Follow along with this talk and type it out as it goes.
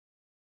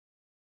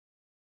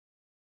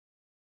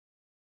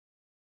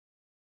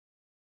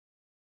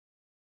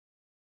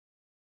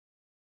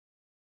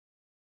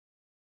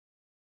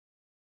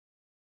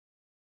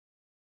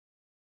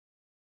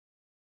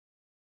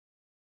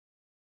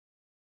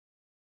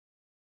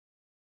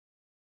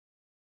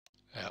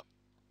Yeah.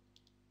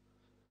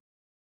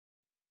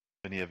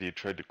 Any of you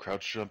tried to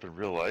crouch jump in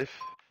real life?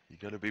 You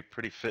gotta be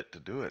pretty fit to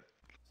do it.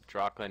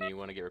 Drocklin, you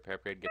want to get repair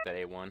upgrade? Get that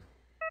A1.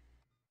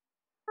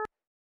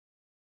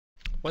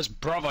 Where's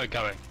Bravo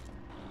going?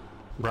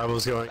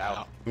 Bravo's going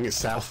South.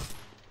 south.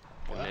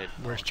 Mid.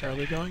 Where's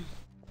Charlie going?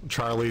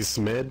 Charlie's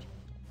mid.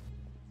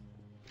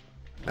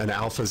 And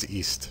Alpha's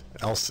east.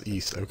 Else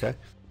east, okay?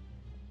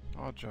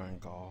 I'll join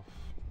golf.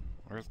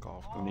 Where's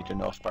golf We going? need to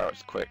North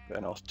Barracks quick,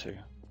 then North 2.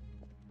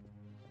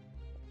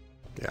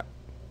 Yeah.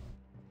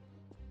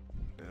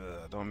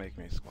 Don't make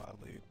me squad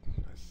lead.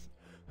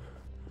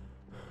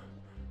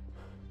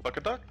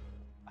 Bucket duck?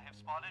 I have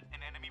spotted an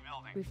enemy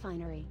building.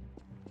 Refinery.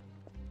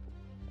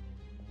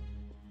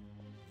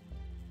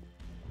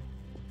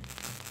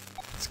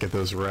 Let's get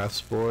those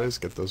refs, boys.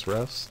 Get those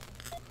refs.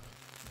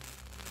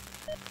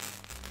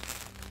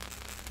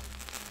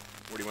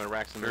 Where do you want to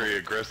rack some? Very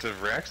aggressive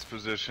Rax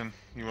position.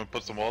 You wanna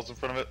put some walls in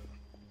front of it?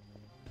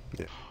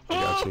 Yeah, I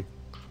got you.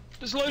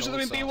 There's loads of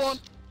them in North, B1.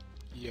 south.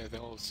 Yeah,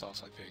 they're all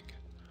south, I think.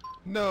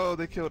 No,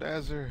 they killed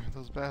Azure,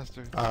 those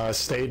bastards.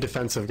 Stay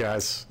defensive,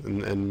 guys,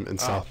 in Oh,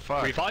 south.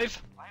 fuck. Revive?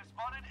 I have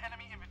spotted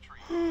enemy infantry.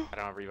 I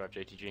don't have revive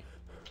JTG.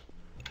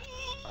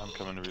 I'm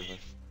coming to revive.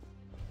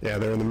 Yeah,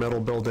 they're in the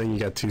middle building. You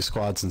got 2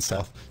 squads in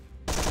south.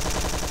 We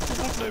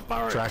have no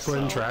barracks.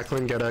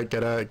 Tracklin, get a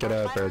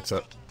barracks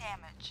up.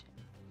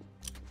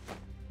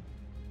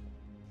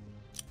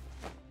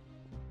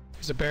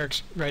 There's a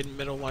barracks right in the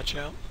middle, watch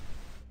out.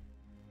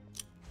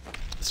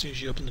 As soon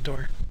as you open the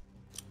door.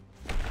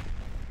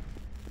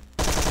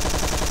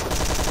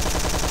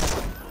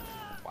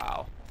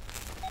 Wow.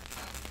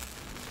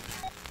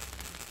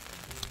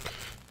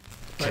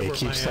 Right Okay, where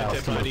keep my south.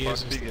 dead Come body on.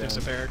 is, there's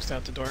a barracks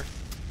out the door.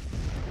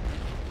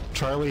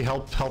 Charlie,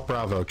 help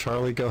Bravo.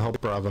 Charlie, go help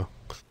Bravo.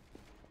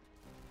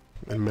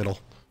 In middle.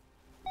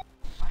 I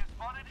have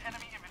spotted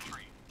enemy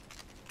infantry.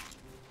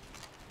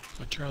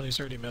 But Charlie's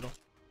already middle.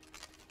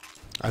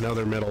 I know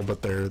they're middle,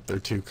 but they're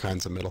 2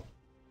 kinds of middle.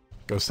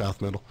 Go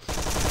south middle. I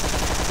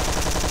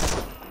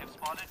have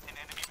spotted an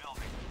enemy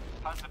building.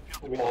 How's the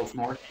field? Walls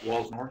north,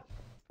 walls north.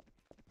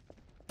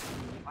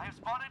 I have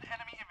spotted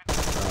enemy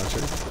infantry.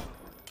 Roger.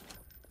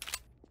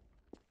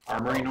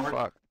 Armory Oh, north.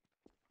 fuck.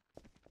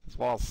 These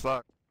walls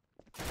suck.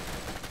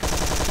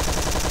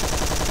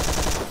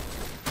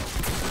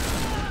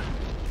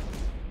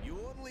 You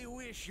only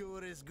wish you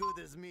were as good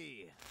as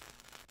me.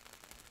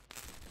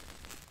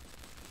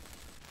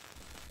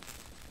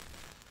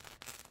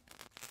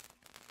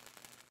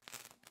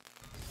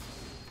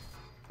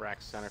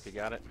 Rack center if you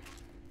got it.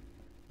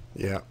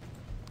 Yeah.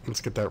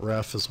 Let's get that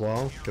ref as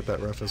well. Get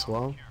that ref as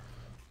well.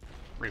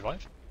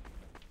 Revive?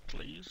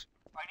 Please.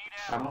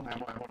 I need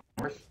Ammo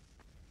north.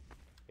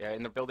 Yeah,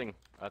 in the building,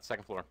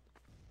 second floor.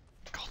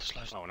 God, there's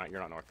loads. Oh, you're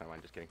not north. Never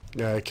mind. Just kidding.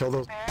 Yeah, kill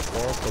those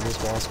walls. Kill those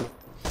walls.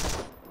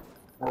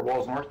 More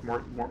walls north,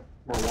 more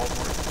walls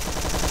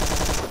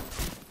north.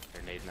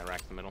 They're nades in the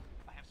rack in the middle.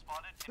 I have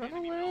spotted an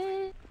enemy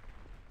building.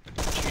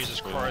 Jesus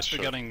Christ, we're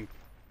getting...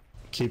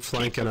 Keep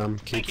flanking them.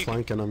 Keep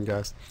flanking them,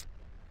 guys.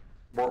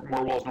 More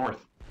walls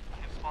north. I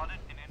have spotted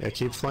an enemy Yeah,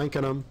 keep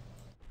flanking them.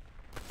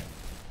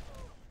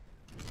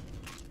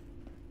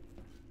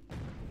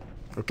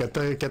 Oh, get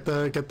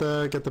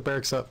the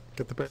barracks up.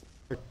 Get the barracks.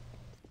 The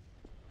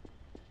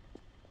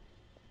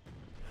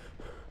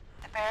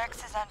barracks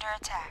is under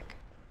attack.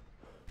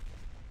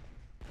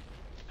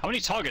 How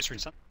many targets are in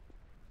some?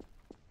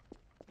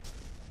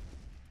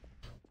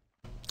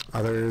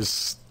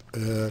 There's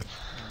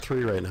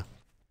 3 right now.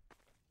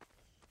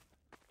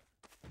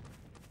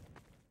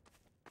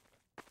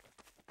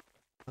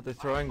 They're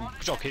throwing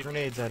Jockey.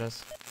 grenades at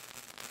us.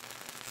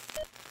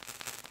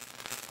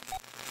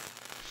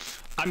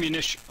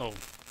 Ammunition. Oh.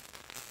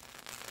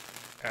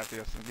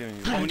 Athias, I'm giving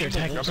you How many They're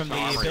attacking walls from are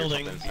the armory or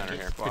building. something center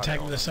here? They're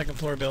attacking the second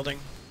floor building.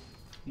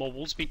 more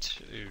wall speed?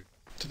 2.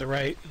 To the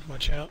right,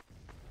 watch out.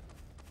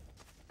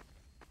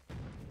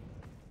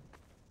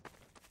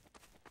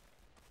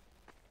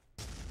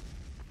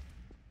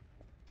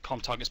 Calm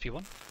targets P1. You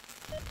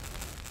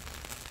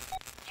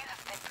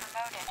have been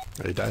promoted.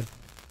 Oh, he died.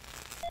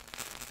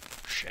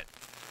 Shit.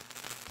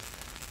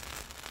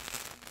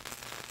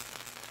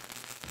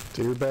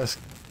 Do your best.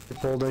 Keep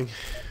holding.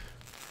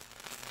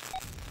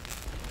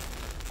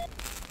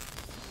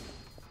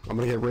 I'm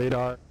gonna get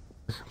radar.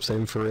 I'm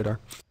saving for radar.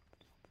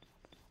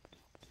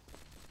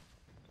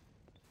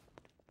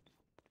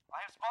 I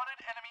have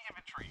spotted enemy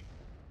infantry.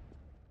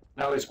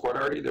 Now they squad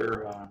already.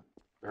 They're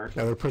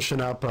Yeah, they're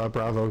pushing up.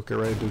 Bravo, get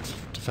ready to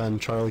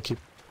defend. Charlie, keep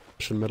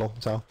pushing middle.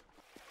 South.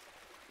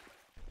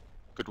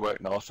 good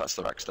work north. That's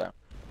the Rex down.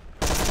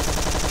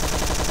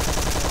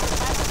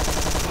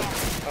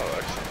 Oh,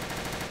 excellent.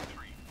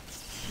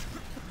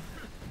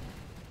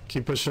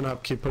 Keep pushing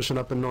up. Keep pushing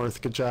up in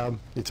north. Good job.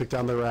 You took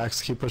down the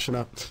racks. Keep pushing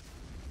up.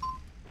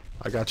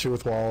 I got you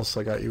with walls.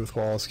 I got you with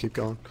walls. Keep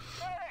going.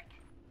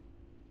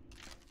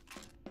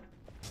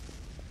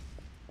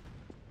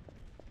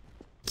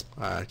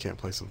 I can't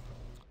place him.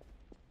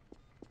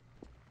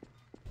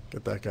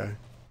 Get that guy.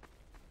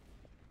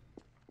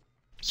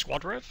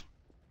 Squad rev?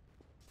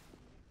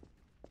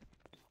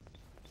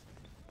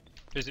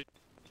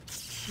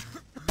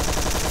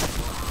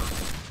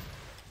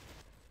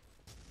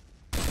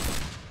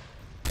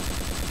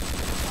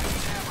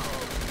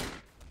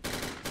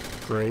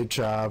 Great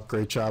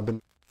job in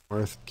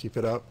north. Keep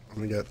it up. I'm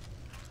gonna get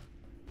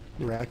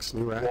new racks,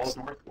 new racks.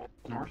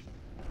 North.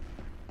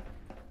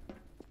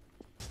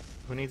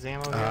 Who needs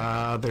ammo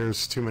here?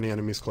 There's too many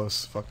enemies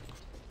close. Fuck.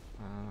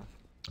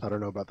 I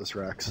don't know about this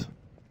racks.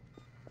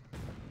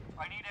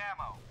 I need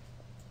ammo.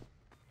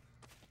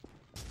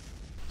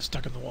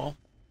 Stuck in the wall.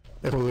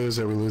 If we lose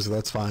it,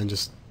 that's fine.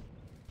 Just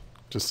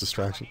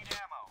distraction. I need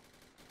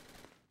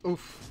ammo.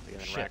 Oof.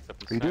 Shit. Shit.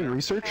 Are you doing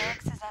research?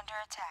 Barracks is under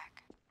attack.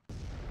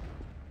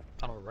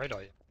 On our right,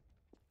 are you?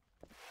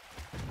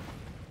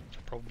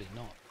 Probably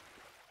not.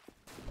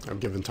 I'm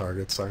giving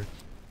targets, sorry.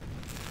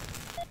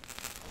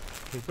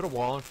 Can you put a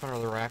wall in front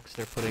of the racks?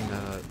 They're putting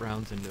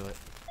rounds into it.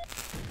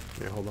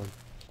 Yeah, hold on.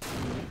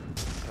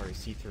 Sorry,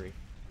 C3.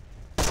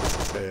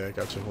 Yeah, I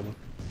got you. Hold on.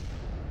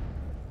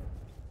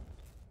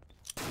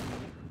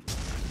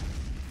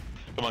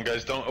 Come on,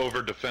 guys, don't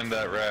over defend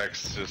that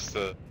racks. Just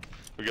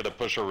we gotta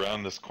push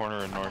around this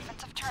corner in north.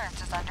 Defensive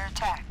turrets is under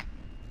attack.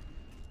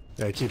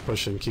 Yeah, keep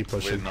pushing, keep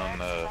pushing. Waiting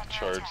on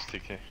charge,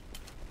 TK. I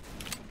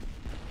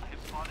have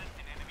spotted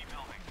an enemy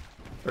building.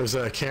 There's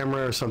a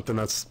camera or something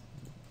that's...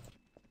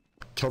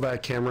 Kill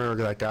that camera or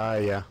that guy,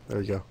 yeah,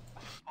 there you go.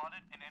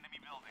 Spotted an enemy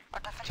building.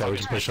 Okay, we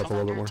can push up a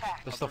little bit more.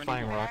 They're still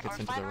firing rockets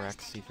into the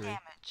racks, C3.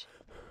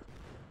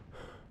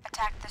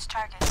 Attack this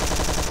target.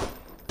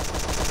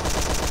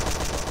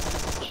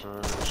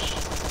 Charge.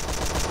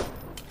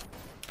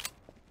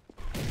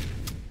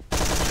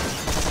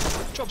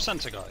 Job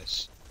center,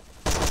 guys.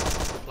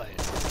 Play it.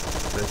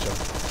 Great job.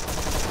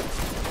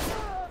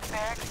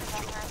 Barracks is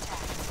under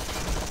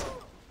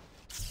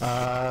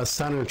attack.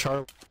 Center,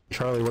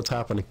 Charlie, what's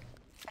happening?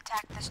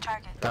 Attack this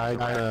target. Guy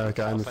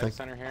in the thing.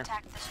 Center here.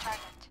 Attack this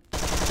target.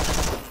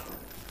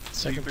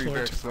 Second Three floor.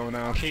 barracks going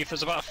out. Keith,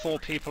 there's about 4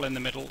 people in the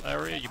middle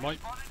area. You might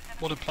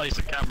want to place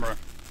a camera.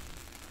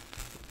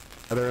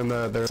 They're in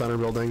the center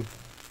building.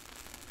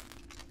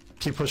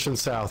 Keep pushing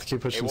south, keep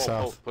Hey, pushing Wolf,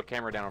 south. Wolf, put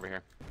camera down over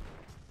here.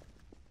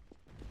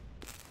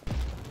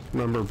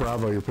 Remember,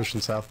 Bravo, you're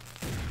pushing south.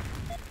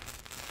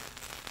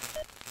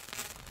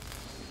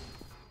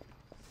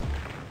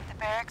 The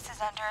barracks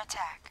is under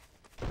attack.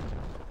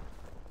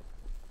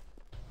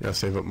 Yeah,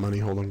 save up money,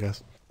 hold on,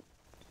 guys.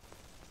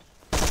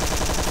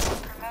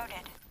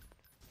 Promoted.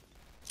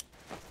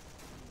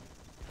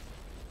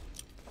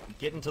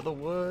 Get into the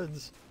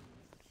woods.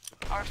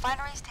 Our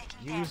refinery is taking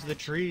Use damage. the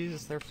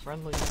trees, they're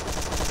friendly.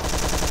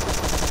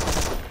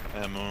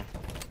 Ammo.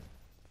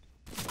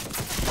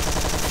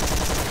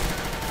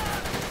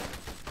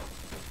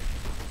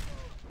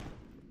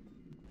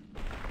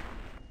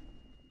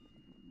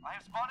 I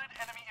have spotted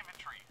enemy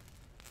infantry.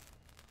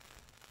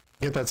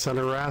 Get that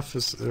center ref,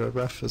 is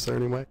there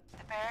any way?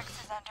 The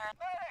barracks is under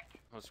attack.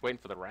 I was waiting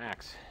for the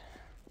racks.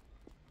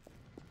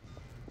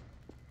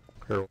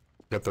 Here,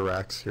 get the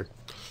racks here.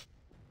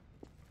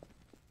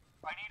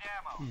 I need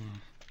ammo.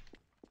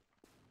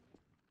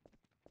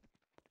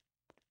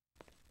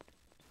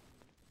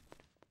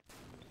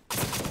 The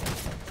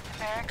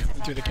barracks Coming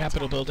is through the under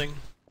Capitol attack. building.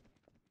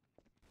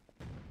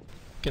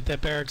 Get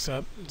that barracks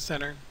up,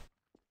 center.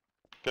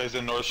 Guys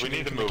in north, we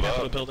need to From the move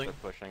Capitol up. building.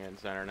 They're pushing in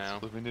center now.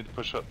 We need to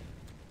push up.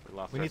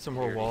 lost We our need some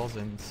more security. walls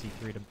in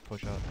C3 to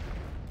push up.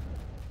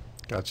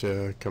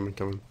 Gotcha,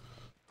 coming.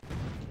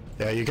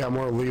 Yeah, you got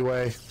more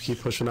leeway.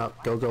 Keep pushing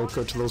up. Go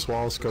to those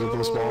walls. Go to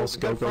those walls.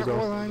 Go.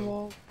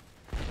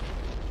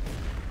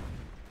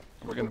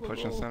 We're gonna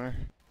push in center.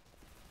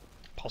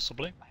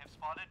 Possibly. I have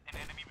spotted an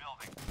enemy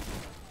building.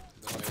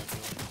 No, I have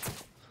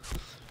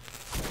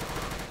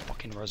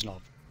Fucking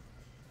Reznov.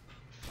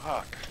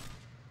 Fuck.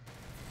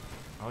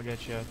 I'll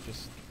get you.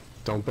 Just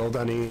Don't build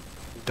any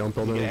Yeah,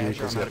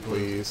 vehicles sure, yet,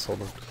 please.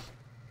 Hold on.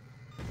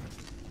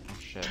 oh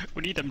shit.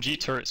 We need MG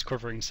turrets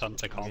covering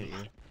Santa I'll Com. get you.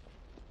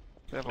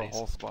 They have a Please.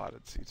 whole spot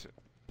at C2.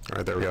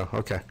 Alright, there we go.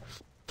 Okay.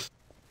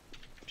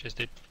 Just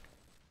did.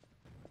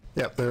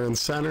 Yep, they're in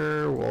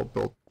center.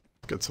 We'll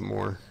get some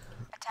more.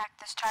 Attack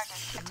this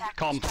target. Attack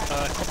Com, this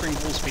target. covering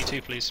walls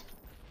B2, please.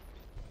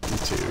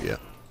 B2, yeah.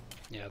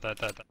 Yeah, that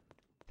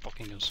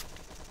fucking is.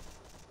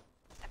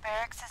 The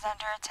barracks is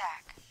under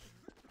attack.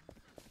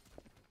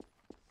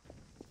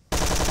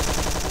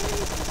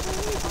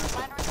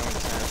 Going to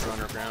center through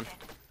underground.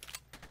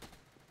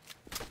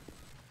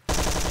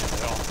 Yeah,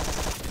 they are.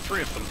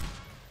 3 of them.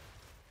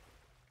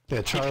 Yeah,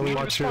 Keith, can Charlie, you give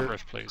watch us one your...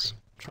 rift, please?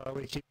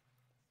 Charlie, keep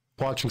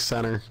watching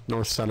center.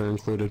 North center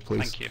included,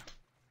 please. Thank you.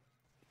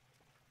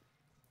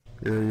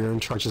 You're in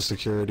charge of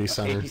security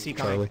center, APC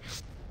coming. Charlie.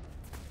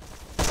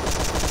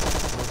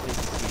 North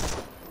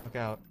APC. Look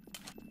out.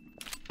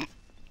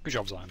 Good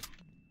job, Zion.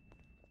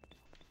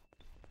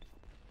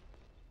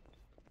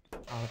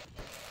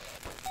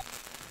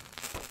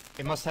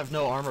 It must have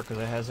no armor because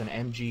it has an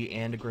MG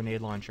and a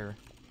grenade launcher.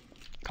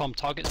 Com,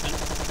 targets men,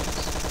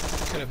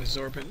 please. Could have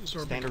absorbent.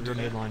 Standard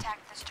grenade launcher. Attack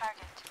this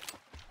target.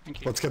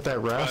 Thank you. Let's get that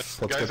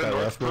ref. Let's Guys get in that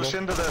north, ref push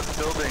middle. into that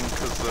building,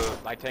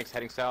 cause Light tank's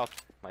heading south.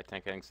 Light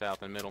tank heading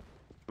south in the middle.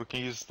 we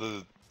can use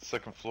the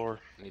second floor.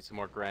 Need some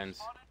more Grens.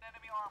 Spotted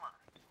enemy armor.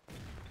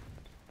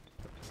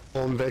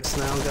 Pulling Vix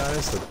now,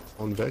 guys. They're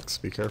pulling Vix.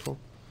 Be careful.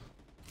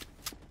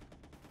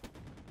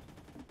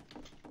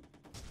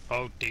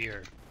 Oh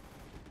dear.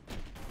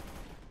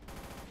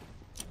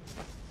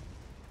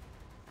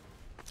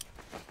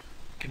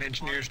 Can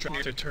engineers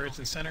drop their turrets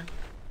in center?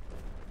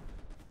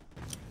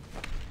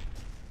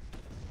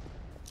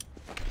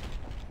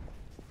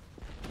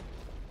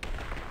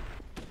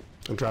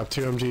 And drop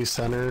 2 MG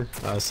center,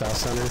 south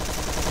center.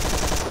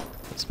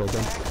 Let's build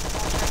them.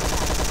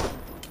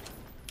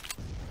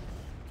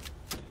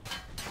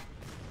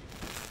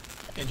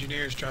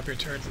 Engineers, drop your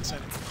turrets in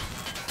center.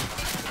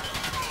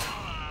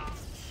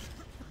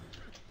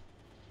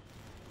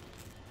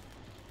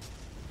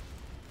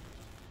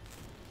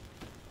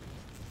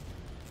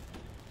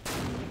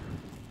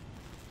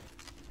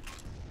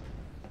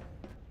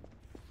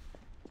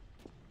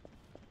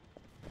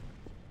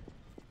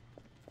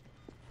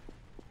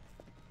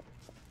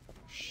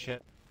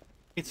 Shit.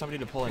 Need somebody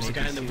to pull an There's a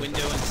guy in the APC.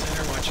 window in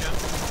center, watch out.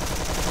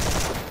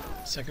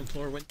 Second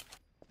floor window.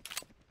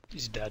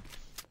 He's dead.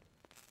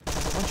 There's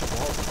a bunch of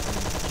walls in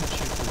front of you. You can't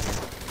shoot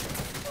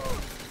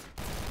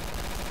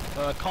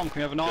through here. Con, can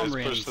we have an Guys,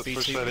 armory in push that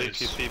B2?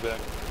 APC back.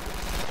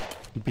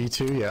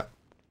 B2, yeah.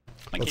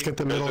 Thank Let's you. get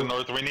the Guys middle. in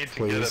north, we need to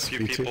please, get a few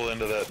B2. people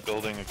into that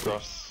building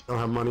across. Don't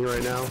have money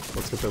right now.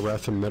 Let's get the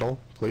ref in middle,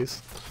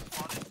 please.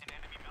 Spotted in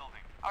enemy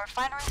building. Our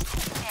refinery is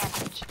taking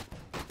damage.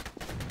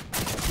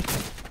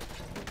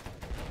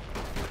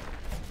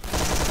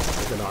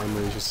 Get an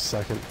armory in just a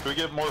second. Can we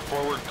get more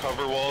forward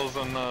cover walls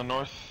on the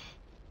north?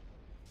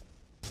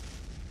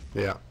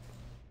 Yeah.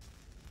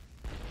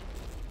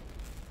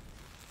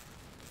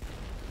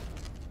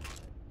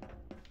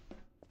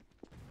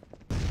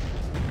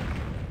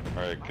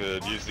 Alright,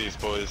 good. Use these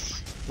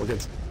boys. We'll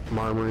get some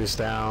armories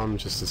down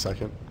just a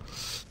second.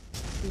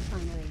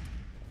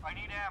 I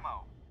need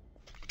ammo.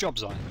 Job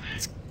zone.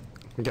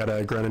 We got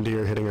a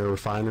grenadier hitting a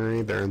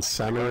refinery. They're in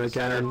center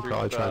again.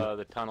 Probably trying.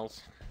 The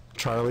tunnels.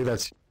 Charlie,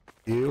 that's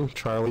you.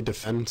 Charlie,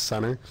 defend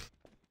center.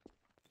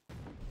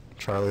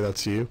 Charlie,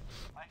 that's you.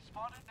 I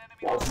spotted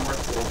enemy.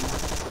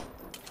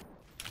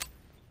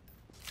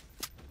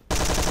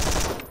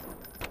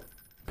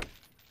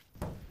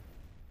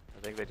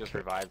 I think they just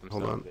revived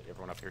Hold themselves. on. Get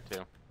everyone up here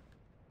too.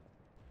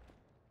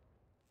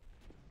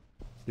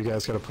 You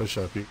guys gotta push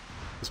up. You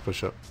just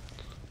push up.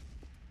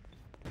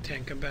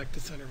 Tank, come back to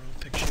center,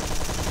 I'll fix you.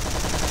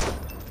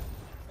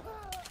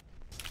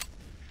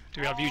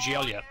 Do we have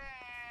UGL yet?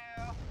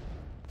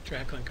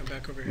 Draclin, come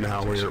back over here.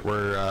 Now I'll fix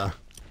we're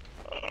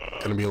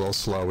gonna be a little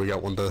slow. We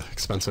got one of the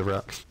expensive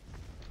route.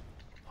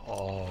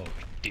 Oh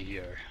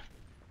dear.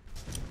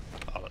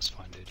 Oh, that's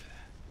fine, dude.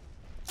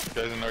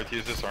 Guys in north,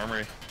 use this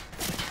armory.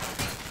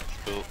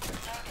 Built.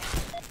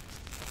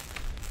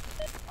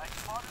 I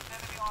spotted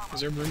enemy armor.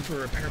 Is there room for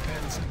repair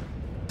pads?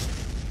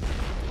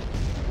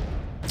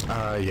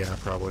 Yeah,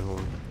 probably. Hold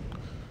on.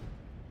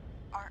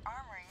 Our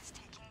armory is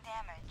taking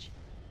damage.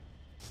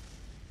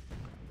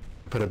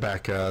 Put it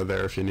back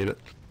there if you need it.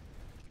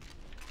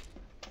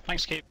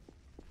 Thanks, Kate.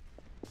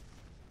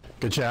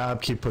 Good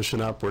job. Keep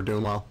pushing up. We're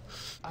doing well.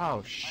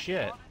 Oh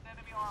shit. Spotted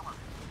enemy armor.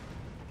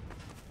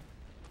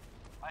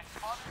 I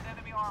spotted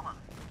enemy armor.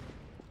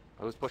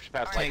 Who's pushing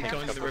past Tank light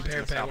going to the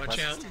repair pad, watch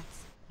out.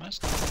 That's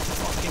the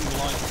fucking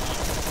line.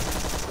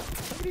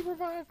 Somebody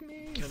revive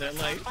me. Kill that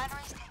light.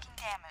 Refinery is taking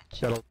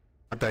damage. Got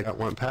a that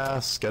went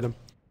past. Get him.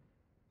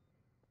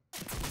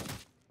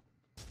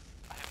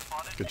 I have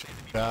spotted Good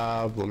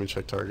job. Let me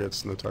check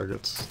targets. No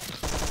targets.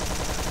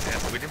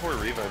 Yeah, we need more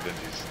revive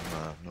engines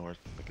in north,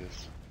 I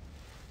guess.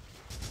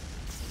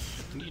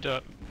 Need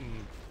a.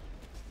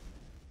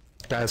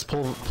 Guys,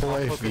 pull I'll focus more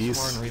on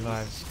AFVs.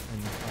 revives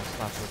and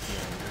stop with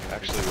the.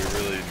 Actually, we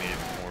really need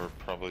more,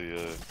 probably,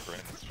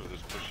 grants for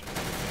this pushing.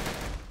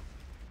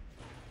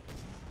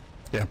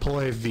 Yeah, pull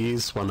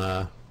AFVs when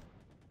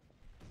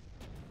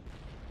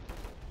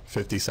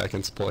 50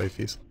 seconds. Pull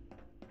AFVs.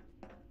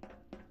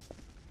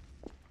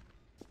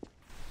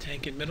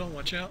 Tank in middle,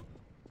 watch out.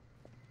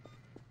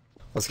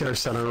 Let's get our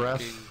center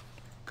ref.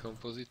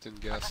 Composite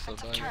and gas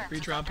turbine.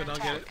 Redrop it, I'll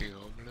get it. Fucking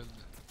homeland.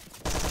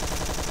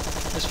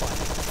 It's fine.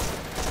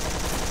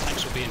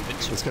 Tanks will be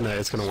invincible.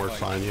 It's gonna work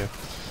fine. Yeah.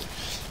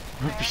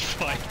 We'll be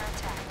fine.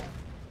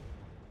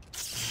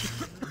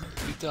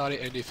 Literally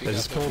anything. Yeah,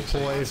 just after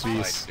pull we say AFVs.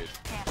 it's fine, dude.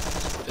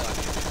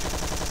 Literally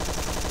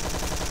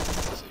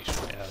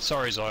anything. Yeah,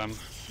 sorry, Zion.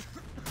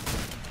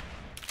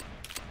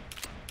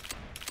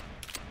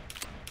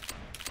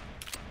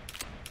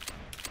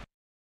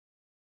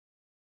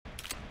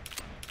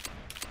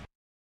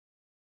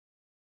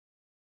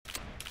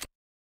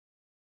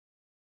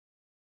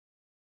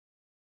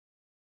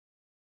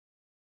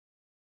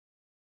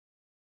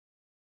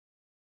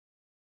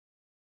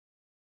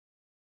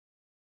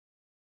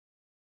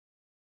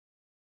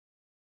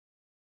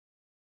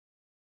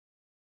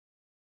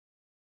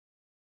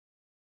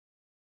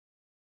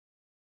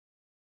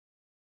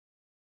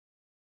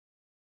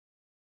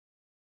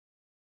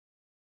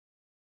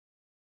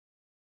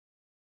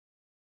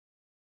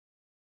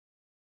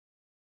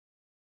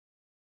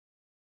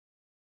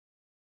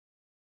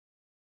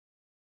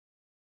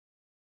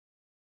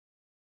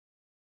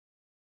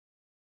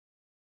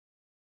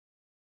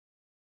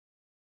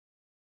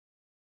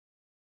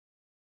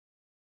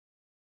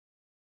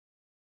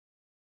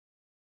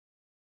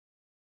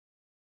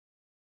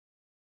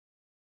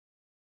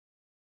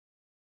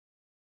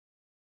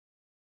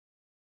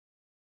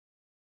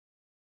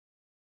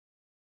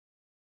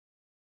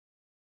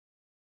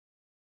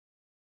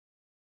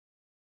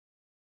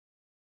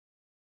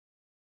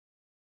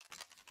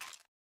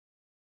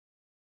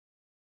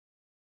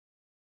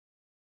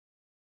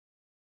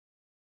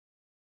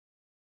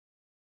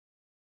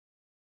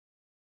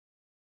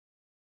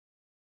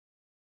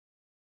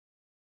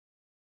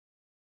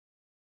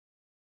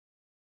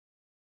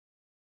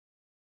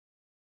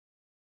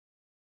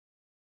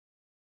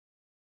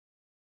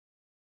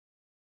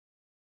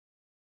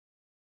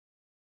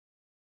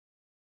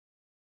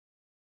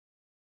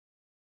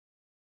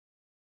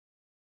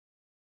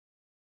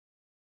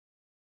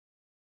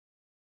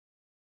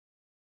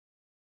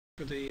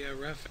 For the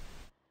ref.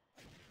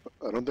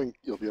 I don't think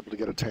you'll be able to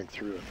get a tank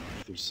through it.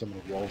 There's so many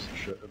walls and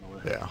shit in the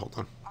way. Yeah, hold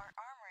on. Our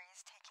armory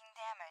is taking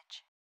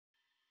damage.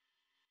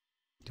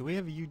 Do we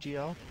have a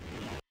UGL?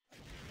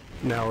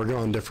 Now we're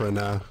going different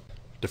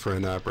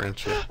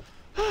branch. Yeah.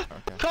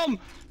 Okay. Come!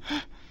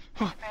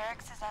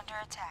 Barracks is under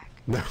attack.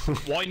 No.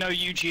 Why no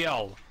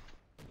UGL?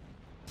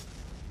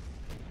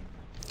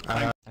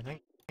 I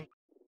think.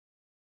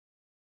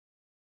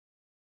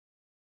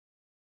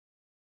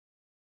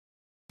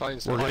 We're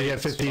gonna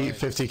get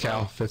 50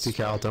 cal. 50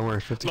 cal. Don't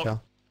worry. 50 Look.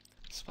 cal.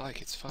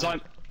 Spike, it's fine.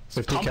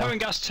 So 50 combo cal. and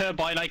gas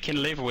turbine I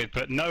can live with,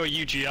 but no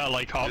UGL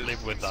I can't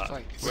live with that.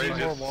 Spike, it's Wait, fine.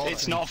 just-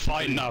 It's not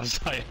fine enough,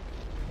 so...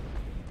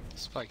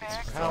 Spike, it's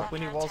Barracks is fine. Help, we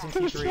need walls in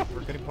T3.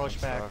 We're getting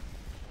pushed back.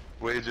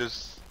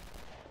 Wages.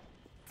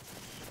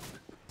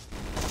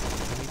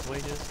 Who needs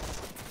wages?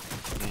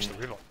 It's the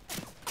river.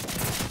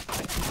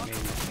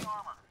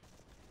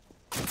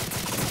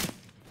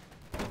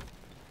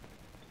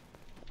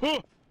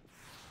 Oh!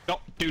 No,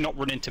 do not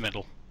run into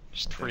middle.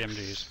 Just 3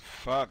 MGs.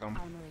 Fuck 'em.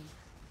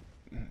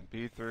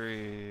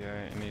 B3,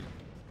 I need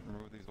to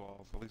remove these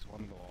walls, at least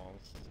one of the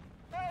walls.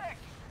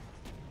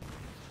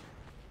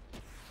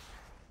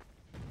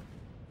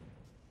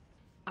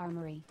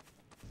 Armory.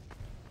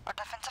 Our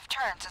defensive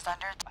turret is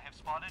under attack. I have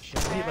spotted.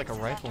 Shit, we need like a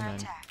rifleman.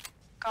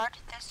 Guard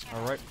this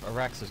unit. Our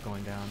Rex is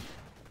going down.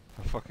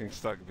 I'm fucking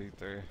stuck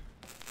B3.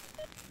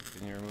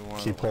 Can you remove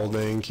one? Keep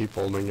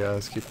holding,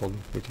 guys. Keep holding.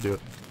 We can do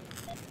it.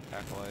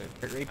 Acolyte.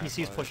 Our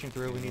APC's pushing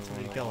through. We need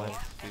somebody to kill it.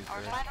 Our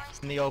refinery's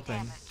In the taking open.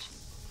 damage.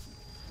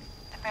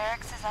 The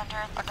barracks is under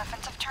our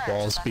defensive turret.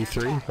 Walls is under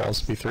B3. attack.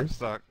 Walls I'm B3.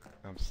 stuck.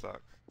 I'm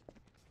stuck.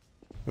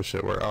 Oh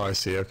shit. Where? Oh, I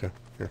see. Okay.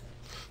 Here.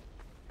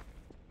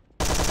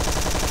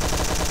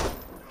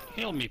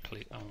 Heal me,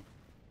 please. Oh.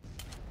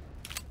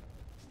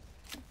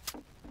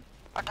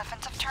 Our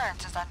defensive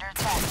turret is under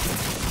attack.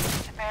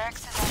 The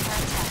barracks is under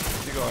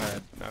attack. You go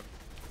ahead. No.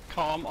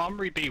 Calm,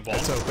 Armory B1.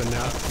 It's open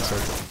now. It's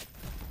open.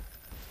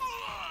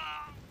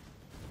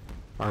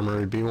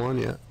 Armory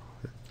B1. Yeah.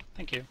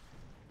 Thank you.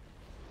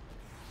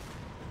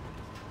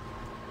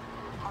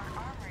 Our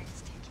armory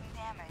is taking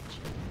damage.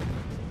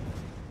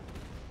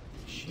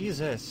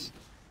 Jesus.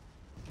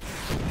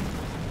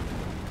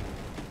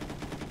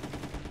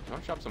 I'm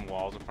gonna shove some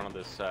walls in front of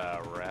this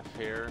ref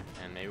here,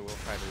 and maybe we'll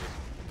try to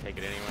just take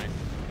it anyway.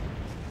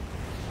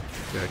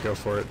 Yeah. Go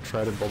for it.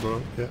 Try to build it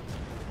up. Yeah.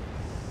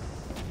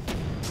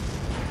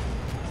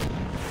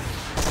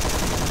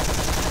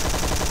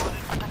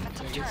 Our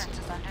defensive I turret guess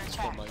is under it's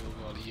from attack. my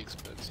overall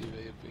experts,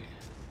 UAV.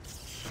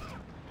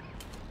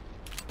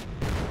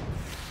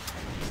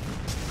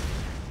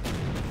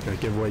 Gonna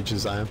give way to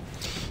Zion.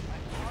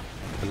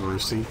 And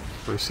Rusi.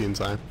 Rusi and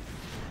Zion.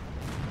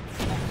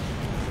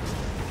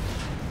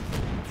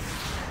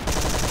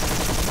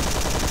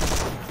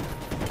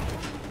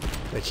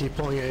 They keep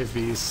pulling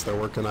AVs. They're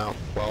working out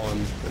well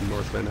in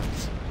North right now.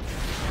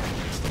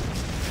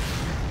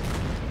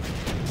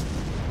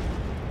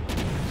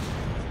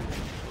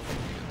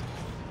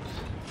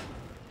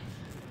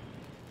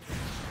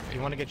 You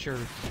want to get your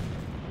So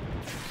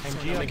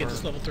MG let up me get or-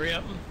 this level 3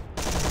 up.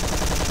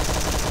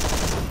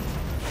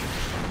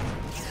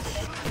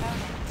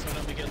 So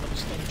let me get level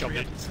 3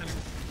 up in the center.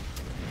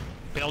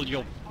 Bill,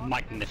 you're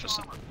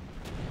magnificent.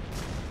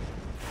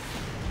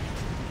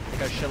 They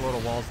got a shitload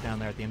of walls down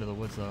there at the end of the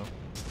woods, though.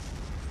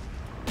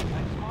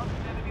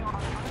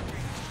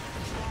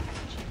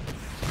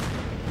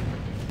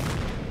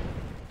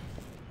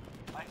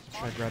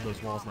 Try to grab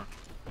those walls now.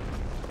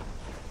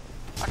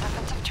 Our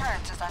defensive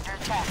turret is under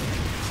attack.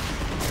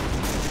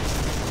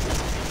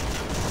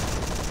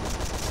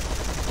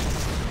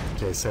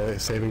 Okay,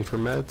 saving for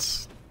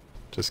meds.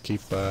 Just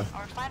keep Our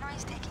refinery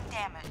is taking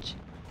damage.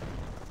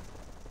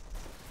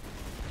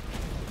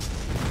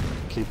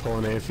 keep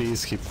pulling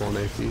AFEs. Keep pulling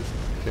AFEs.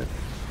 Yeah.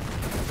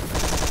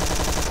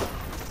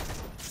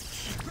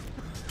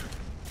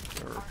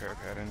 A repair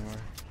pad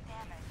anywhere.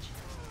 Damage.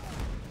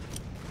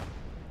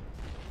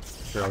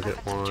 Here, I'll Our get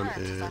defensive one turret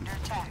is and under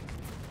attack.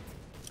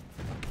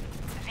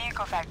 The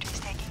vehicle factory is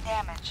taking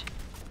damage.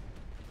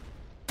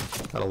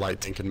 got a light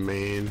tank in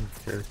main.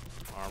 Here.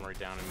 Armory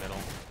down in middle.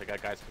 They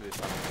got guys through this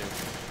tunnel too.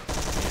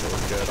 Yeah,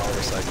 we're good. I'll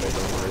recycle.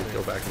 Don't worry.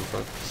 Go back in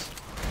front.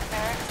 The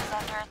barracks is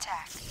under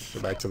attack. Go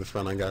back to the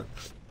front. I got.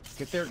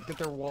 Get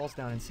their walls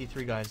down and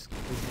C3 guys.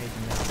 Please take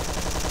them down.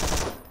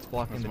 It's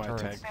blocking That's the my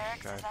turrets. tank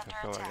Barracks guy. is I under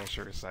feel like I attack.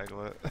 should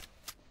recycle it.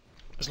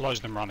 There's loads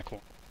of them around the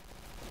corner.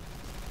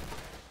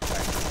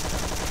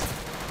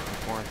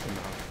 Quarantine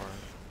out for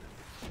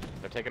it.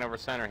 They're taking over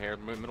center here.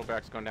 Middle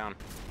back's going down.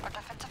 Our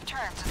defensive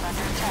turret is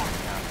under attack.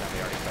 Down, they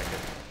already affected.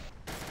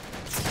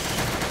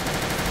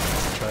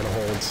 Try to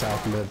hold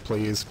south mid,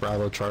 please.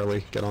 Bravo,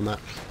 Charlie. Get on that.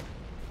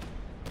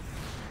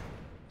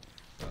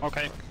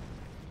 Okay.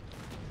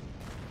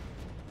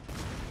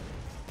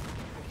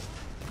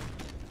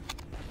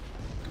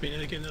 We need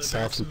to get into the South.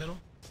 barracks in the middle.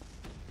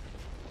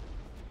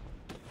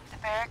 The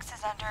barracks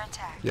is under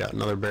attack. Yeah,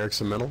 another barracks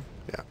in middle.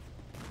 Yeah.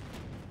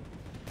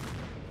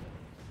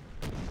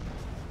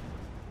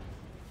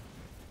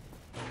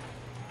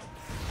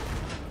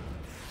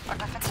 Our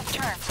defensive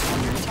turrets is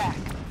under attack.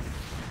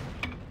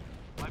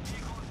 My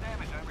vehicle is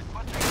damaged. I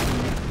request a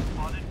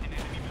spotted in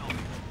enemy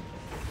building.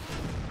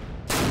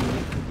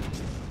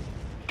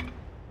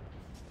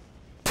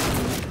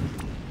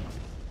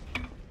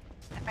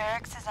 The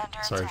barracks is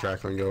under Sorry, attack.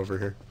 Jacqueline, go over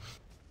here.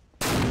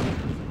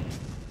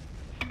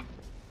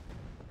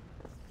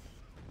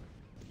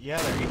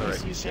 Yeah, they're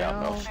APCs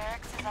down. The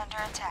barracks is under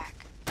attack.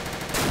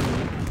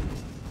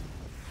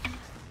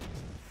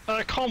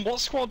 Con, what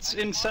squad's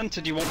in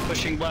center do you want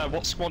pushing where?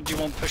 What squad do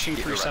you want pushing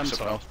through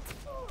center?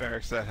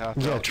 Barracks that half.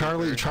 Yeah,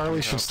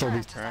 Charlie should still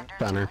be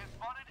center.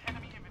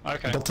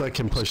 Okay. Delta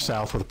can push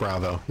south with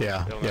Bravo.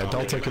 Yeah,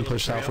 Delta can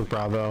push south with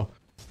Bravo.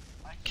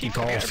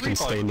 Golf can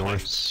stay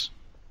north.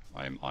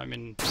 I'm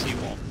in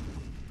C1.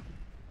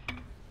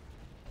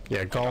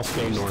 Yeah, Golf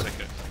go north.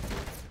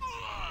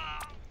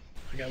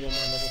 I got one more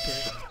level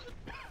 3.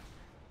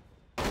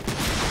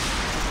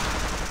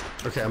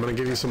 Okay, I'm gonna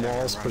give you some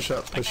walls. Push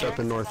up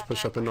in north,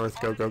 push up in north.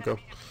 Go, go, go.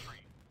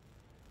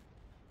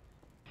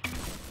 I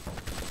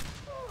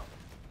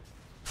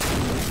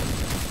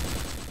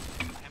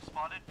have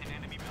spotted an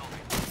enemy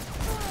building.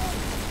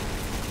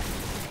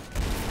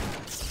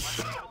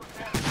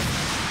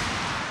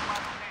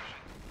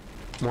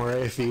 More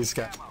AFEs,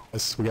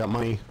 guys. We got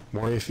money.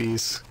 More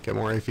AFEs. Get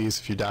more AFEs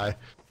if you die.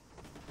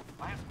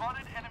 I have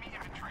spotted enemy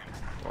infantry.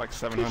 Like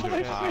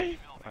 700 pop.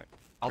 Like,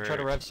 I'll try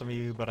to rev some of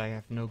you, but I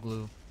have no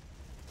glue.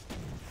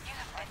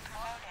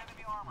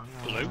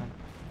 Glue?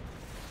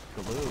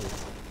 Glue.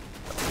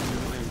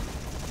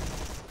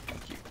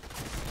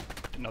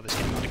 Didn't know this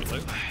game had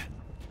glue.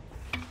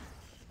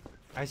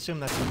 I assume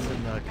that's what's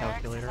in the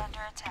calculator. Under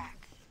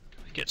attack.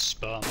 Get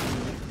sperm.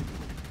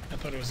 I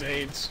thought it was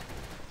AIDS.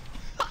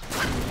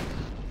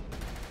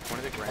 One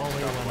of the grand Only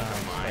stuff when like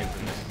I mines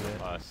in this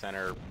this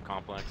center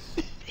complex.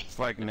 It's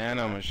like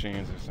nano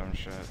machines or some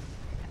shit.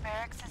 The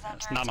barracks is under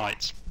It's attack.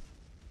 nanites.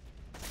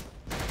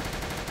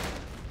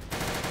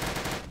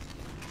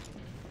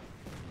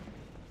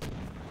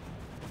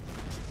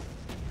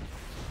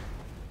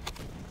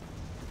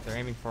 They're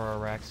aiming for our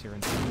racks here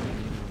and the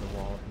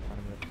wall in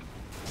front of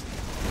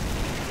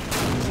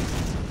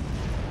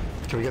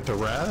it. Can we get the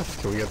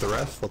ref? Can we get the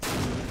ref? Let's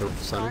the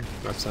center.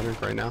 Ref center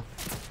right now.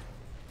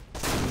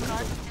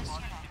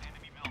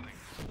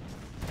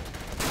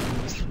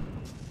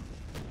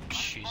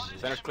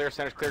 Center's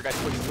clear, guys.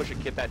 Push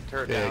it, get that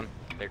turret Yeah. down.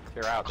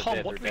 They're out. Con,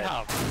 They're what do dead. we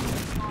have?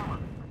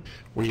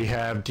 We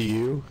have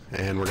DU,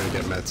 and we're gonna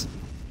get meds.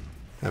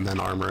 And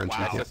then armor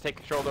engine. Wow. Let's take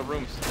control of the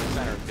rooms in the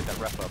center. Get that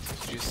ref up.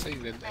 Did you see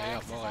that they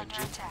have more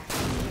engine?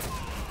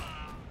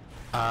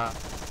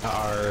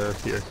 Are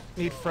here.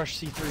 Need fresh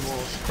C3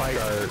 walls. Spike,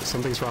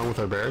 something's wrong with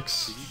our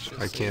barracks.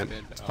 I can't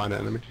find an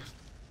enemy.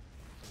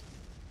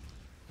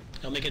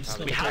 I'll make it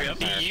to We level 3 have up.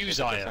 the Get use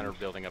the iron. center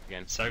building up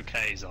again. It's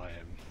okay,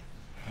 Zion.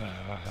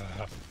 Well,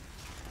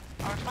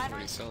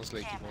 it sounds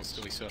like he wants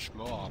to research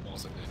more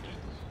armors and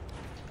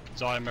engines.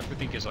 Zion,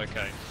 everything is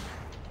okay.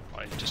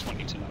 I just want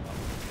you to know that.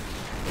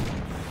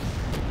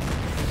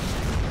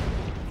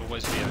 It'll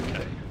always be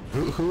okay.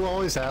 Who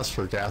always asks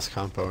for gas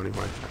compo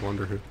anyway? I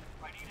wonder who.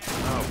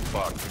 Oh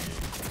fuck.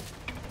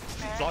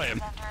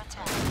 Zion.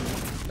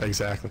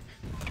 Exactly.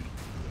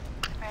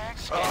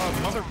 Oh,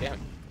 mother. Damn.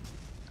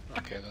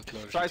 Okay, that's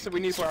low. So I said we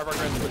need for our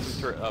guys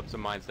to put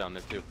some mines down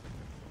there too.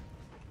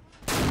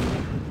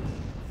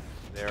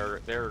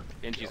 Their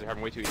NGs are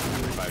having way too easy to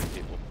revive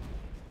people.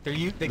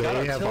 They got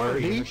have artillery.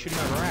 arty? They're shooting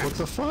at racks. What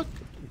the fuck?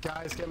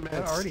 Guys, get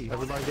meds. arty.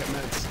 Everybody get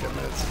meds. Get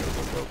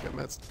meds. Go, get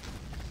meds.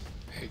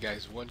 Hey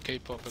guys, 1K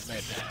pop a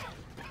med.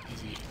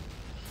 Easy.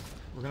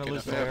 We're gonna Get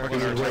lose up there. We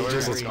need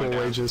wages. Let's pull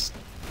wages.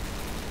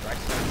 Rack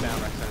center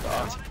down, rack center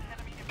down.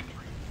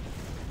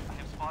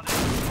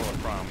 Pull it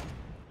from.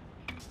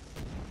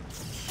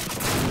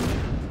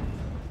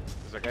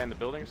 Is there a guy in the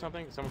building or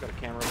something? Someone got a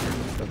camera over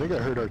here? I think I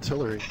heard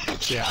artillery.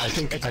 Yeah, I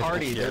think It's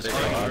arty. Yeah, There's they've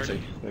got arty.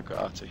 arty. They've got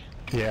arty.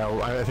 Yeah,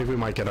 I think we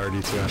might get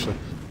RD too, actually.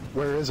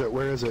 Where is it?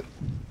 Where is it?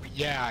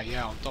 Yeah,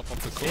 on top of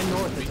the corner. In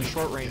north, it's a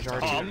short range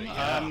artillery.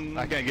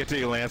 I can't get to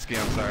you, Lansky.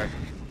 I'm sorry.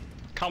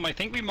 Calm, I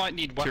think we might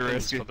need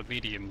weapons for the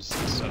mediums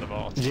instead of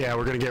arts. Yeah,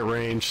 we're gonna get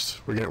ranged.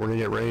 We're gonna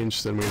get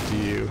ranged, then we have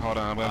DU. Hold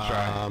on, I'm gonna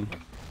try.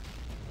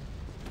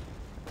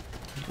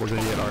 We're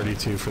gonna get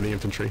RD2 for the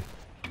infantry.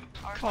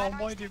 Calm,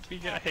 why did we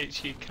get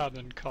HE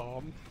cannon,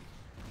 Calm?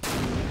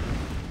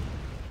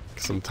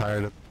 Cause I'm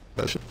tired of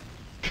that shit.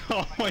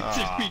 Calm, why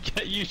did we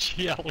get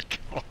UGL,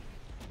 Calm?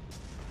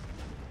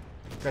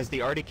 Guys,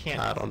 the arty can't.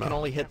 I don't know. Can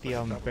only hit the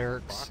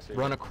barracks.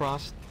 Run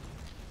across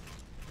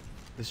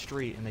the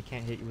street, and they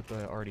can't hit you with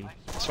the arty.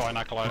 That's why I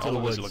knuckle out Into all the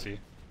the woods. woods of you.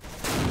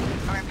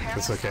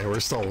 It's okay, we're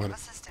still winning.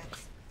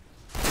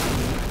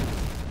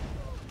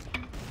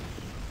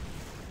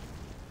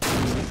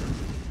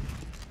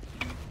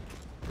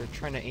 They're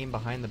trying to aim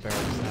behind the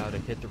barracks now to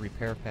hit the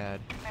repair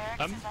pad.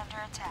 Barracks is under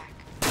attack.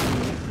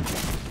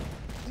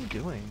 What are you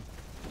doing?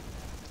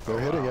 They're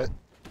hitting it.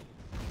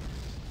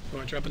 You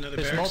want to drop another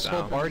There's barracks?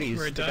 multiple arties.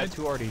 Where it They died? got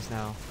 2 arties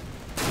now.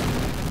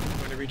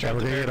 Want to Yeah,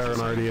 we're gonna get our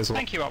own RD as well.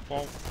 Thank you,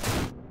 Upwall.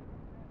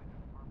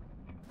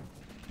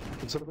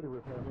 somebody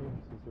repair me?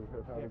 Since the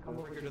repair pad is Come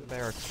there? over here to the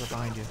barracks. We're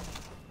behind you.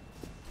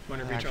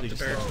 Want to reach Actually, up the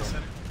just barracks in the go.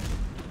 center?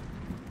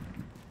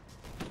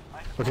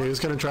 Okay, who's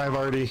gonna drive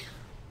Artie?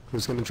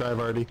 Who's gonna drive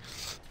Artie?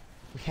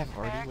 We have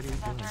Artie. What are you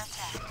doing?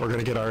 We're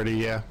gonna get Artie,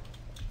 yeah.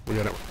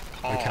 We're gonna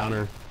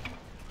counter.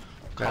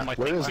 Calm, I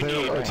Where think is we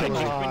their need,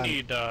 artillery? we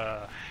need,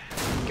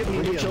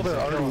 We can kill their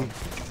Artie.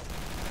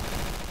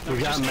 We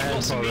got just need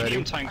lots meds of medium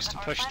already. tanks to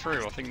push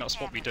through. I think that's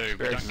what we do. We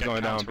Barracks don't is get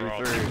going down, counter B3.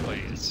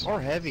 artillery.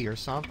 Or heavy or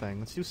something.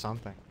 Let's do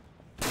something.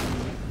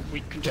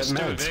 We can Get just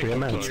do a meds, we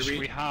vehicle have meds. push.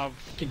 We have...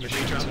 Can you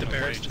reach up the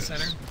barracks in the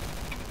center?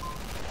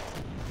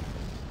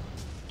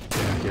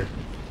 Yeah, here.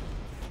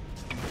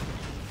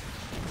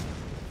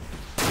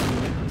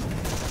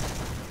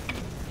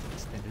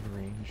 Extended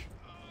range.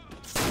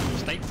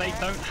 They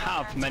don't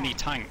have many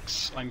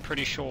tanks. I'm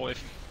pretty sure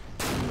if...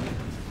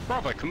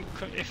 Bravo,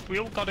 if we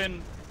all got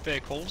in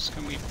vehicles,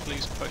 can we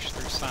please push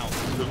through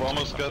south? We've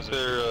almost got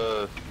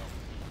their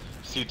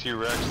CT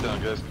racks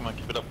down, guys. Come on,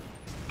 keep it up.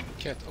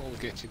 Can't all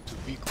get into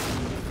vehicles.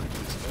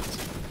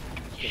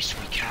 Yes,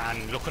 we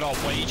can. Look at our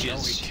wages. No,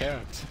 we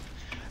can't.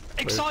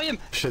 Exciting!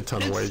 Shit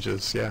ton of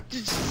wages, yeah.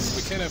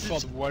 We can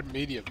afford one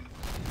medium.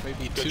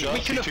 Maybe Good two. job, We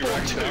can CT afford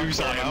racks down. two, Clear 'em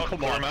Zion. out, Come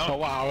clear on. 'em out. Oh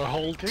wow, a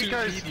whole two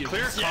guys, mediums.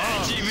 clear Yeah,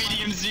 comms. two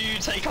mediums, you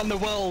take on the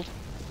world.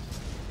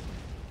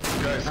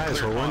 Guys, Guys,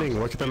 clear we're comms. winning.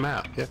 Look at the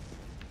map. Yeah.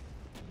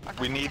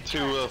 We need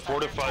to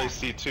fortify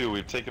C2.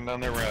 We've taken down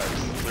their racks.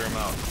 Clear them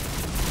out.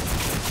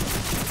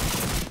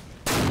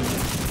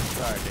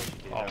 Sorry,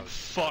 Dave. Oh,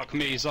 fuck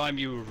me, Zym,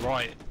 you were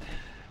right.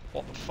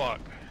 What the fuck?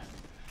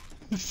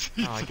 Oh,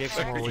 I gave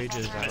some more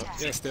wages out.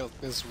 Yes,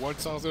 there's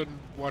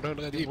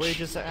 1,100 each.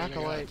 Wages to Oh my God.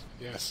 Acolyte.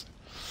 Yes.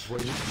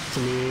 Wages to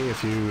me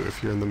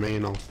if you're in the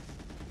main. I'll...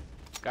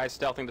 Guys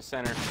stealthing the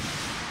center.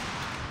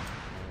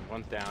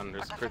 One's down.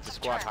 There's a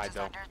squad hide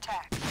though.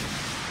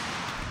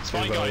 It's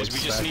fine, Turbo, guys. We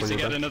it's just back need when to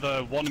you're get back.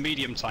 another one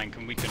medium tank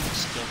and we can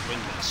still win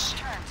this.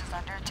 Turns is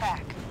under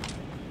attack.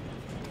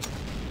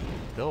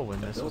 They'll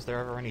win this. Was there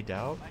ever any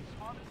doubt?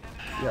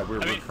 Yeah, we're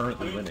mean-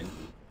 currently winning.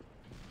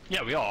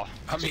 Yeah, we are.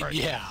 I mean, Sorry.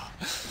 yeah.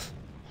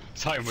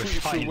 Time we're If we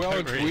fine. weren't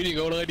don't worry. winning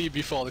already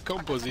before the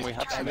composition, We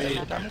had I some mean,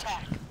 medium damage.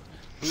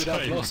 we'd have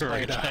Time lost we're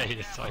by now.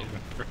 okay. Time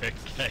we're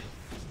okay.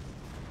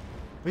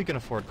 We can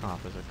afford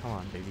composite. Come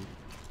on, baby.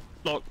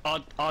 Look,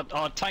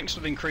 our tanks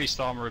with increased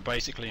armor are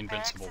basically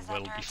invincible.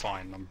 We'll be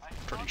fine, I'm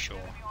pretty sure.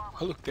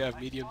 Oh look, they have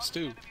mediums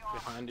too.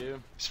 Behind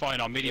you. It's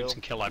fine, our mediums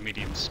can kill our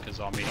mediums, because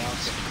our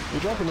mediums... You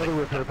drop another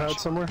repair pad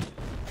somewhere?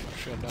 I'm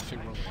sure nothing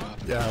wrong with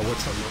that. Yeah,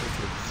 what's up,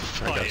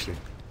 North? I got you.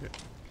 Yeah.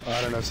 I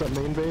don't know, some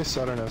main base?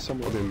 I don't know,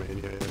 somewhere. I'll do main,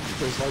 yeah, yeah.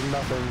 There's like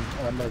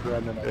nothing on my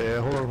ground and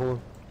Yeah, hold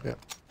on. Yeah.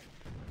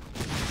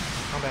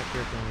 Come back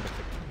here if you want me to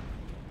fix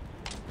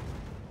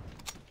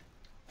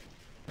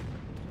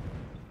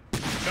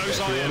Go If you're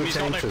Zion, in he's the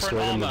got tank, no just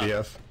front wait in the armor.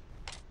 DF.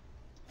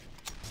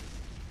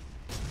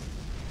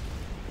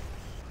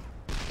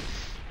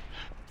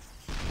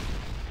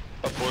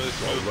 Up, boys.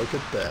 Oh, Move. look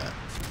at that.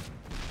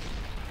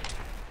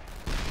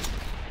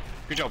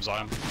 Good job,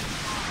 Zion.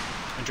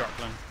 And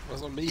Jacqueline.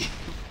 Wasn't me.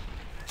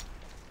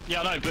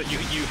 Yeah, no, but you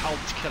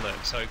helped kill it,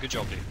 so good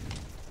job, dude.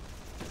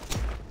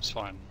 It's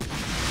fine.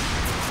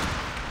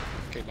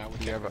 Okay, now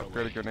we Yeah, can but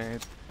upgrade a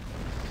grenade.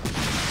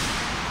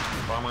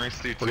 Bomber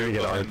C2 We're gonna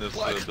get behind armed. this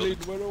Black building.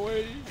 Fleet went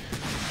away.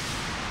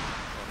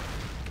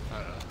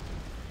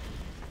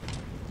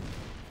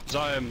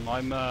 Zion,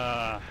 I'm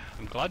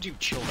glad you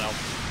chilled out.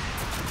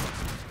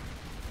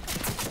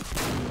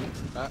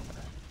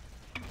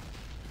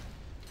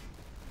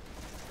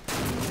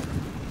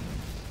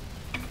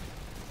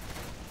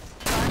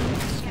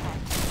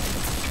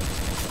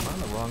 I'm on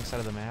the wrong side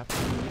of the map.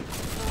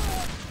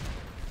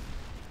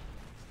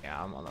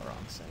 Yeah, I'm on the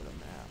wrong side of the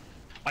map.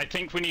 I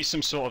think we need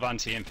some sort of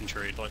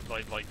anti-infantry, like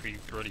we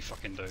really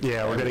fucking do.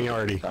 Yeah, we're getting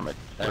Artie. Damn it.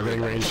 We're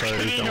getting ranged Artie.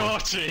 Getting Don't worry.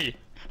 Artie!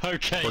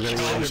 Okay. We're getting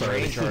Kind ranged of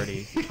Artie. range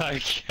already.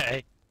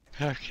 Okay.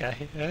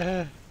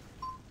 Okay.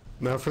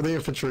 No, for the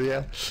infantry,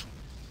 yeah.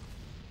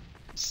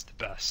 It's the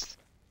best.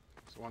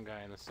 There's one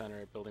guy in the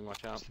center building,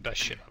 watch out. It's the best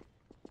shit.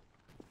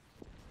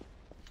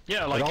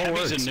 Yeah, like all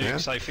heavies works, and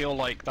nukes, man. I feel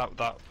like that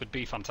would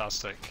be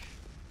fantastic.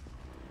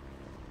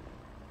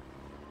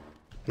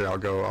 Yeah,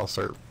 I'll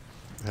start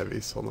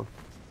heavies. Hold on.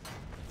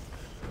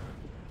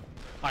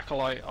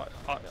 Acolyte,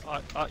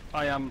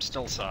 I am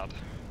still sad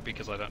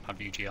because I don't have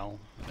UGL,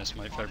 and it's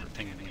my favourite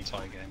thing in the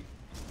entire game.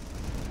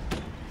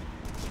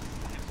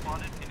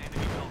 Spotted an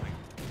enemy building.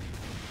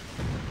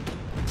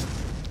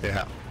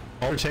 Yeah.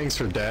 All our tanks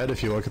are dead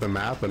if you look at the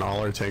map, and all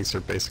our tanks are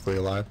basically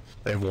alive.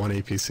 They have one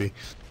APC.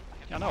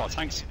 Yeah, no, our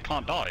tanks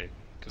can't die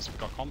because we've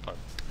got compo.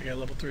 I got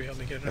level 3, help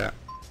me get it Yeah. up.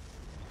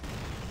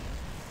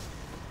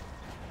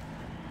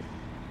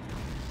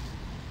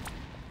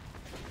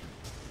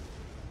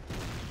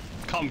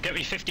 Come, get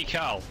me 50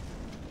 cal.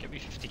 Get me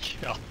 50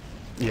 cal.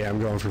 Yeah, I'm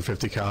going for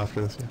 50 cal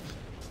after this. Yeah.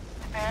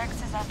 The barracks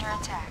is under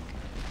attack.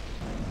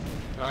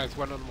 Alright,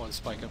 one-on-one,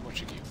 Spike, I'm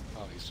watching you.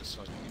 Oh, he's just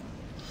fighting you.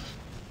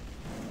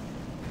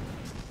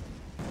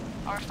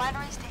 Our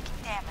refinery's taking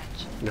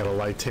damage. Got a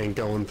light tank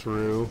going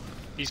through.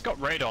 He's got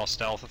radar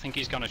stealth. I think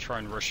he's gonna try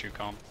and rush you,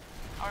 Calm.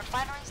 Our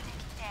refinery's taking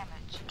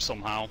damage.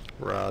 Somehow.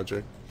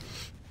 Roger.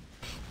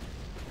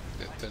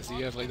 Does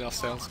he have radar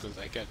cells? Because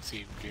I can't see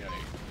him clearly.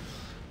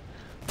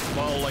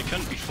 Well, I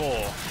couldn't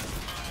before.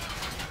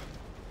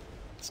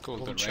 It's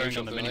called Wasn't the showing range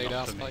on of the the minimap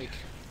radar for me. spike.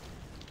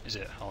 Is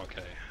it? Oh,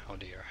 okay. Oh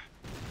dear.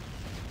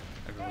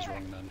 Maybe I was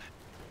wrong then.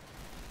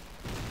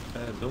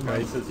 Bill Right.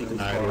 Nye says he can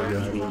Alright, fire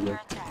we're good.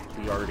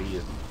 the RD if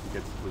he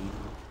gets fleet.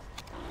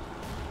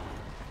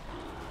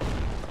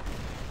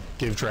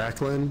 Give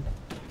Draklin.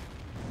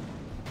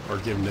 Or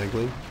give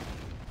Negley.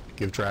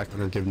 Give Draklin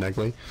or give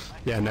Negley.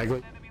 Yeah,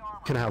 Negley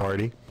can have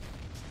Artie.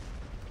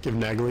 Give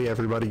Negley,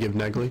 everybody give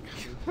Negley.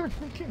 I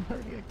can't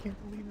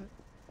believe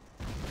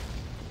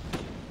it.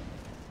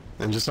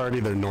 And just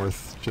Artie their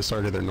north. Just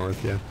Artie their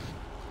north, yeah.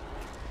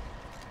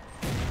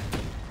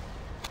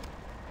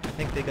 I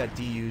think they got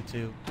DU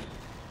too.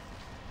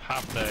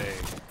 Have they?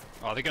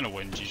 Oh, they're gonna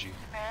win, GG.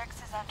 Barracks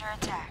is under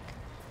attack.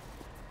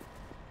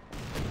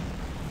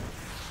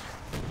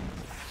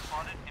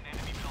 Spotted an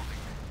enemy building.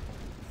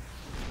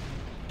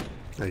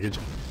 Yeah, good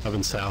job. Up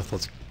in south,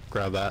 let's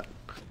grab that.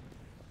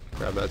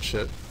 Grab that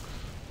shit.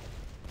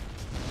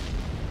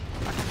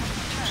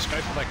 Just go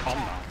for their comm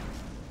now.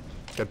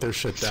 Get their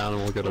shit down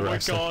and we'll get Oh my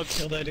arrested. god.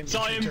 Kill that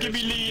Zion, give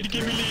me lead,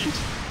 give me lead!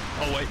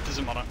 Oh wait,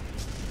 doesn't matter.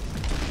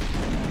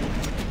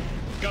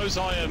 Go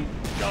Zion,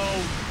 go!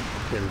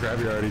 Yeah, grab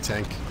your Artie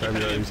tank. Grab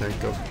your Artie tank,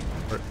 go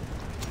for it.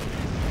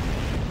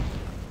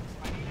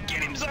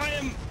 Get him,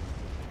 Zion!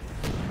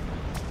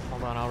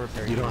 Hold on, I'll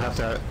repair You don't have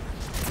to...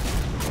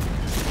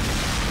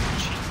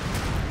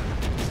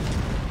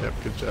 Yep,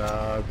 good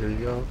job. Here you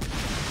go.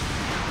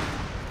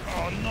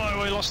 Oh no,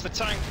 I lost the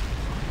tank.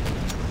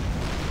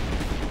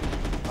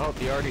 Oh,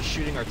 they're already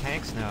shooting our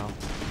tanks now.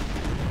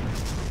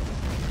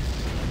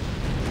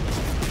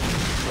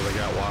 Oh, they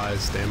got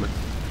wise, damn it.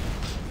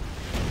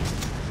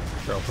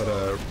 Here, I'll put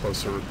a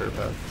closer repair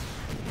pad.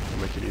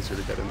 It'll make it easier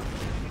to get in.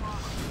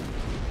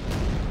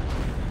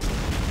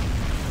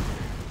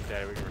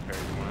 Yeah, we can repair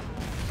if you want.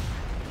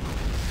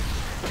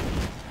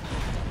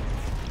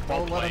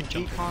 Don't let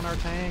them decon our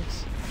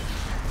tanks.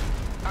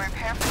 A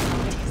repair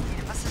facility is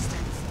needed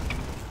assistance.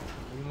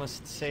 We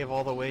must save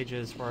all the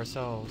wages for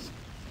ourselves.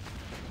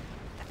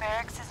 The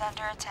barracks is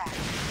under attack.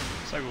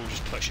 So we'll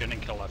just push in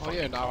and kill that Oh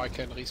yeah, now I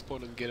can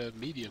respawn and get a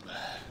medium.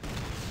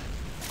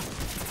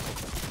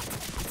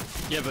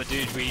 Yeah, but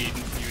dude, we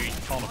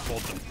can't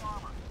afford them.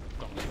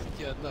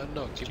 Yeah,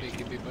 no, give me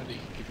money,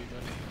 give me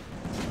money.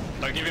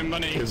 Don't give him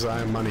money. Give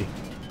Zion money.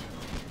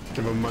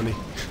 Give him money.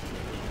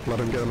 Let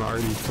him get an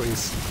Artie,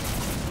 please.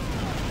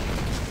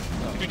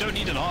 We don't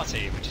need an RT,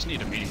 we just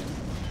need a medium.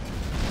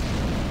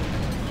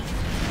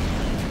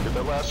 Get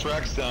that last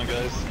racks down,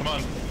 guys. Come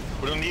on.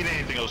 We don't need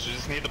anything else. We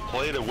just need to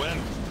play to win.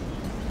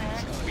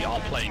 We are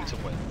playing to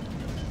win.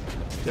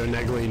 Yo,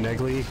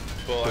 Negley.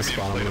 Well, I This mean,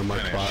 spawn play to on my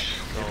finish. spot.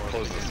 We can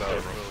close this out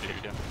real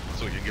quick,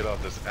 so we can get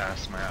off this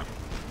ass map.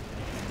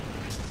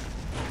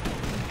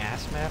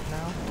 Ass map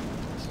now?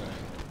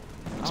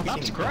 This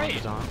map's great.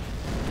 Good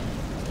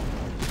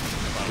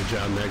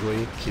job,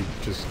 Negley.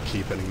 Just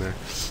keep hitting there.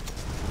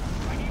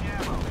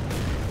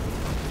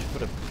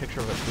 Put a picture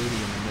of a booty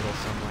in the middle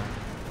somewhere.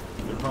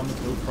 The problem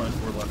is no front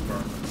or left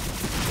arm.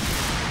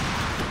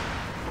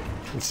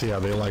 Let's see how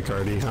they like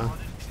Artie, huh?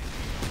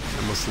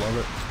 I must love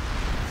it.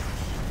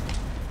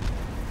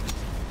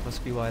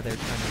 Must be why they're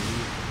trying to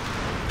leave.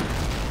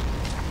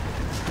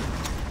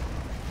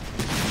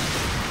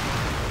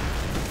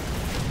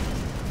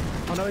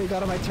 Oh no, you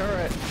got on my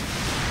turret!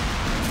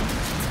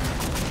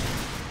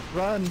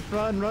 Run!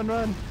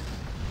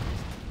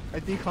 I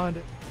deconned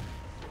it.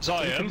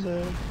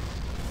 Zion?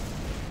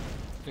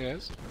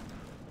 Yes?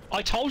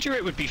 I told you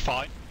it would be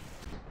fine.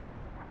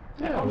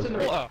 Yeah, Comes in the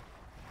water.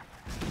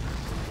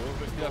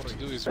 What you have to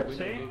do is win the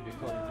game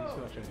before you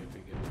research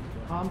anything.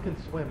 Tom can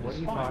swim, what are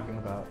you talking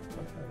about?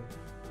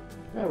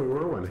 Yeah, we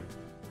were winning.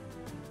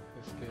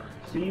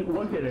 See,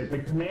 look at it. The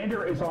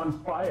commander is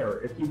on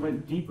fire. If he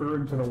went deeper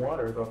into the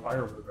water, the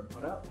fire would have been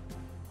put out.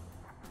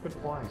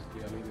 Good point.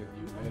 Yeah, I mean,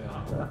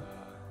 you